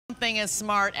Something as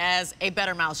smart as a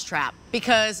better mousetrap,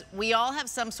 because we all have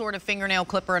some sort of fingernail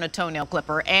clipper and a toenail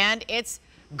clipper, and it's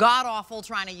god-awful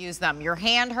trying to use them. Your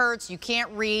hand hurts, you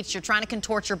can't reach, you're trying to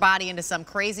contort your body into some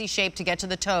crazy shape to get to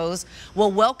the toes.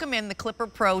 Well, welcome in the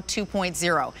CLIPPERPRO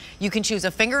 2.0. You can choose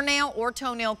a fingernail or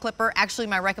toenail clipper. Actually,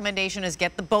 my recommendation is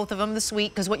get both of them, the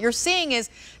suite, because what you're seeing is,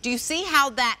 do you see how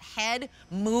that head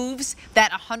moves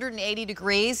that 180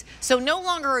 degrees? So no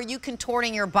longer are you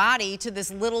contorting your body to this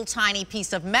little tiny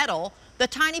piece of metal. The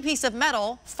tiny piece of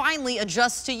metal finally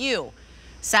adjusts to you.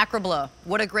 Sacre bleu.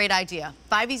 What a great idea.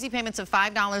 5 easy payments of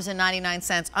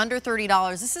 $5.99, under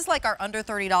 $30. This is like our under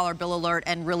 $30 bill alert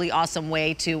and really awesome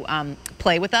way to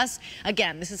play with us.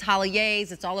 Again, this is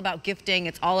holidays. It's all about gifting.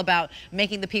 It's all about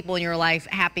making the people in your life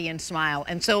happy and smile.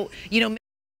 And so, you know,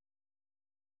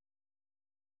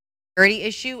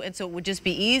 issue, and so it would just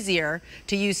be easier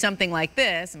to use something like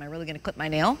this. Am I really going to clip my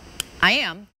nail? I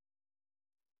am.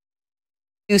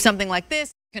 Do something like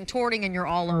this, contorting, and you're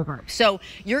all over. So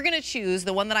you're going to choose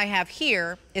the one that I have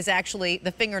here is actually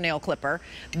the fingernail clipper.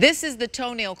 This is the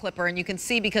toenail clipper, and you can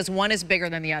see because one is bigger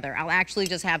than the other. I'll actually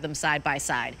just have them side by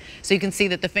side. So you can see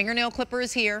that the fingernail clipper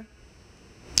is here.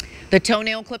 The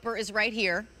toenail clipper is right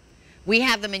here. We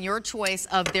have them in your choice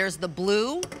of, there's the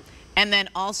blue, and then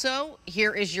also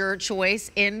here is your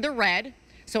choice in the red.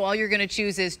 So all you're going to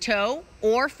choose is toe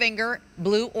or finger,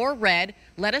 blue or red.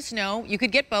 Let us know. You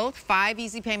could get both. 5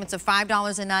 easy payments of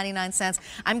 $5.99.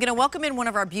 I'm going to welcome in one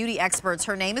of our beauty experts.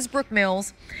 Her name is Brooke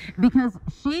Mills, because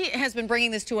she has been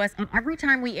bringing this to us, and every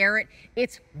time we air it,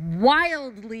 it's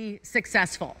wildly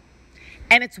successful.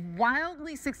 And it's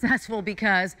wildly successful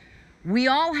because we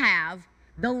all have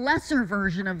the lesser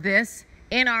version of this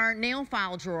in our nail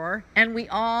file drawer, and we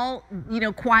all, you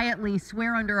know, quietly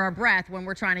swear under our breath when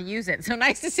we're trying to use it. So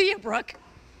nice to see you, Brooke.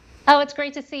 Oh, it's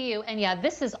great to see you. And yeah,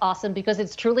 this is awesome because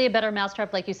it's truly a better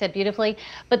mousetrap, like you said beautifully.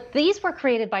 But these were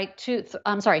created by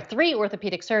three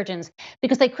orthopedic surgeons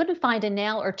because they couldn't find a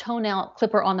nail or toenail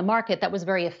clipper on the market that was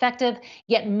very effective,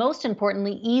 yet most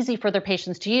importantly, easy for their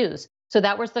patients to use. So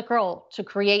that was the goal, to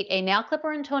create a nail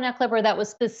clipper and toenail clipper that was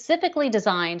specifically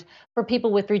designed for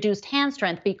people with reduced hand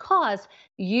strength, because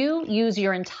you use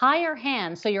your entire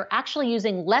hand. So you're actually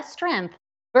using less strength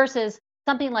versus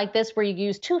something like this where you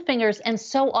use 2 fingers. And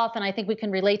so often, I think we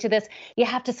can relate to this, you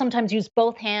have to sometimes use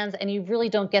both hands and you really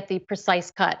don't get the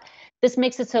precise cut. This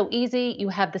makes it so easy. You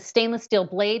have the stainless steel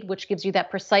blade, which gives you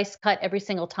that precise cut every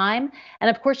single time.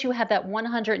 And of course, you have that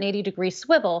 180-degree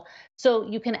swivel, so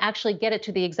you can actually get it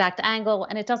to the exact angle.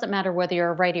 And it doesn't matter whether you're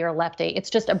a righty or a lefty. It's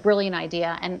just a brilliant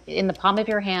idea. And in the palm of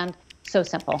your hand, so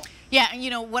simple. Yeah, and you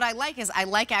know, what I like is I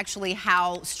like actually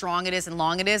how strong it is and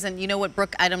long it is. And you know what,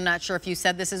 Brooke, I'm not sure if you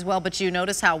said this as well, but you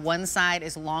notice how one side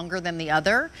is longer than the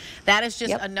other? That is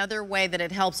just another way that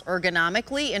it helps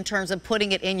ergonomically in terms of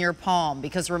putting it in your palm.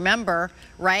 Because remember,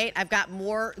 right, I've got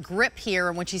more grip here,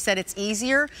 and when she said it's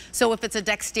easier, so if it's a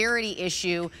dexterity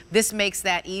issue, this makes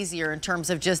that easier in terms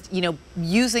of just, you know,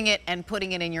 using it and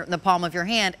putting it in the palm of your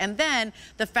hand. And then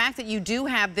the fact that you do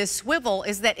have this swivel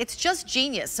is that it's just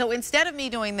genius. So instead of me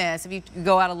doing this, if you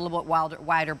go out a little bit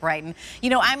wider, Brighton, you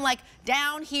know, I'm like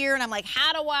down here and I'm like,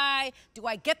 how do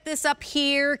I get this up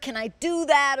here? Can I do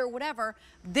that or whatever?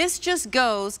 This just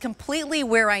goes completely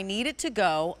where I need it to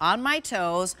go, on my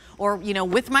toes or, you know,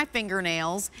 with my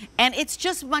fingernails. And it's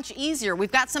just much easier.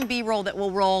 We've got some B-roll that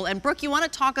will roll. And Brooke, you want to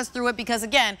talk us through it? Because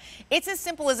again, it's as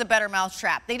simple as a better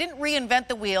mousetrap. They didn't reinvent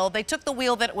the wheel. They took the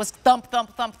wheel that was thump,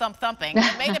 thump, thump, thump, thumping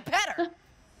and made it better.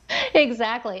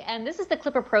 Exactly. And this is the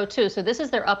CLIPPERPRO 2. So this is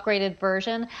their upgraded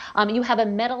version. You have a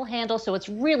metal handle, so it's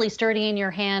really sturdy in your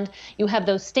hand. You have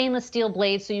those stainless steel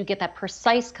blades, so you get that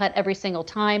precise cut every single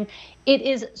time. It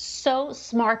is so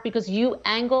smart because you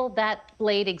angle that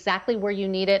blade exactly where you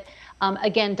need it.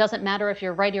 Again, doesn't matter if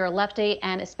you're righty or lefty,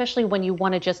 and especially when you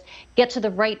want to just get to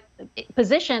the right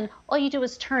position, all you do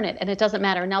is turn it, and it doesn't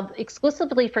matter. Now,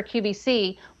 exclusively for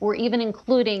QVC, we're even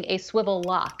including a swivel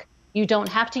lock. You don't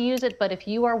have to use it, but if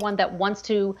you are one that wants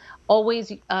to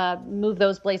always move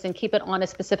those blades and keep it on a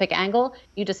specific angle,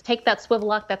 you just take that swivel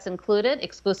lock that's included,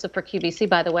 exclusive for QVC,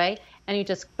 by the way, and you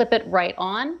just clip it right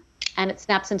on, and it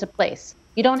snaps into place.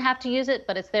 You don't have to use it,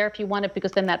 but it's there if you want it,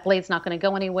 because then that blade's not going to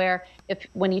go anywhere.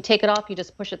 When you take it off, you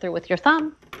just push it through with your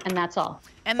thumb, and that's all.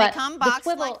 And they come boxed the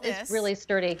swivel like this. is really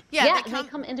sturdy. Yeah, and they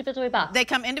come individually boxed. They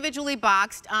come individually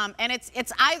boxed, and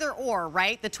it's either or,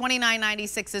 right? The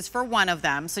 $29.96 is for one of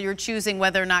them, so you're choosing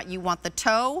whether or not you want the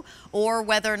toe or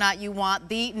whether or not you want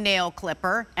the nail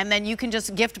clipper, and then you can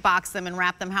just gift box them and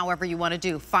wrap them however you want to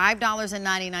do.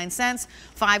 $5.99,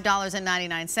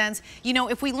 $5.99. You know,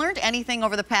 if we learned anything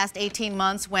over the past 18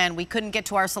 months when we couldn't get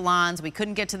to our salons, we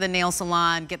couldn't get to the nail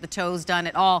salon, get the toes done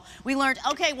at all, we learned,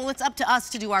 okay, well, it's up to us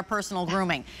to do our personal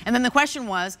grooming. And then the question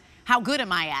was, how good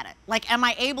am I at it? Like, am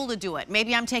I able to do it?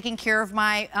 Maybe I'm taking care of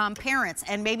my parents,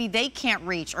 and maybe they can't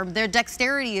reach, or their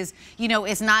dexterity is, you know,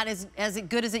 is not as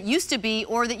good as it used to be,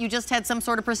 or that you just had some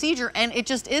sort of procedure and it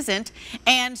just isn't.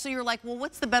 And so you're like, well,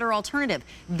 what's the better alternative?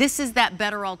 This is that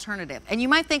better alternative. And you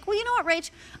might think, well, you know what,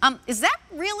 Rach, is that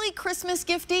really Christmas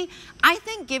gifty? I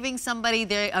think giving somebody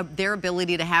their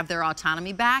ability to have their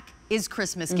autonomy back is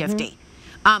Christmas gifty.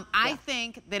 I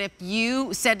think that if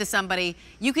you said to somebody,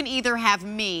 you can either have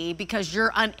me because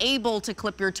you're unable to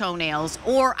clip your toenails,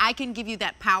 or I can give you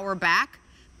that power back,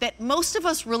 that most of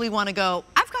us really want to go,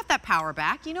 I've got that power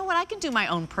back. You know what? I can do my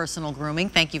own personal grooming.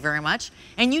 Thank you very much.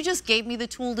 And you just gave me the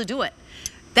tool to do it.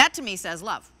 That to me says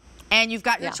love. And you've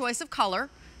got your choice of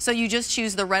color. So you just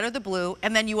choose the red or the blue,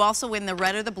 and then you also, in the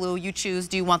red or the blue, you choose,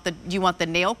 do you want the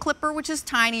nail clipper, which is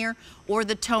tinier, or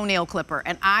the toenail clipper?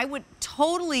 And I would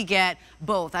totally get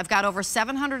both. I've got over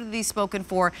 700 of these spoken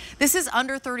for. This is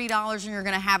under $30 and you're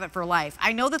gonna have it for life.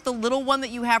 I know that the little one that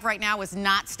you have right now is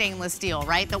not stainless steel,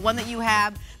 right? The one that you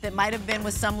have that might have been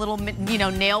with some little, you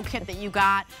know, nail kit that you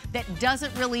got that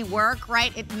doesn't really work,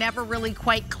 right? It never really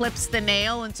quite clips the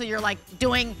nail, and so you're like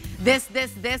doing this,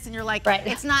 and you're like,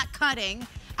 it's not cutting.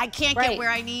 I can't get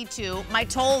where I need to. My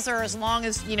toes are as long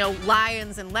as, you know,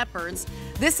 lions and leopards.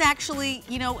 This actually,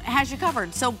 you know, has you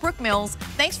covered. So Brooke Mills,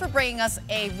 thanks for bringing us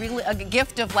a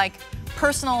gift of like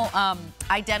personal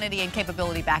identity and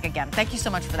capability back again. Thank you so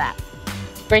much for that.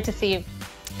 Great to see you.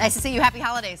 Nice to see you. Happy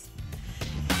holidays.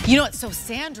 You know what? So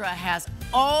Sandra has,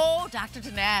 Dr.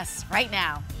 Deness right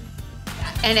now.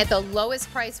 And at the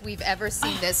lowest price we've ever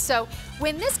seen this. So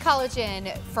when this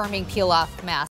collagen firming peel-off mask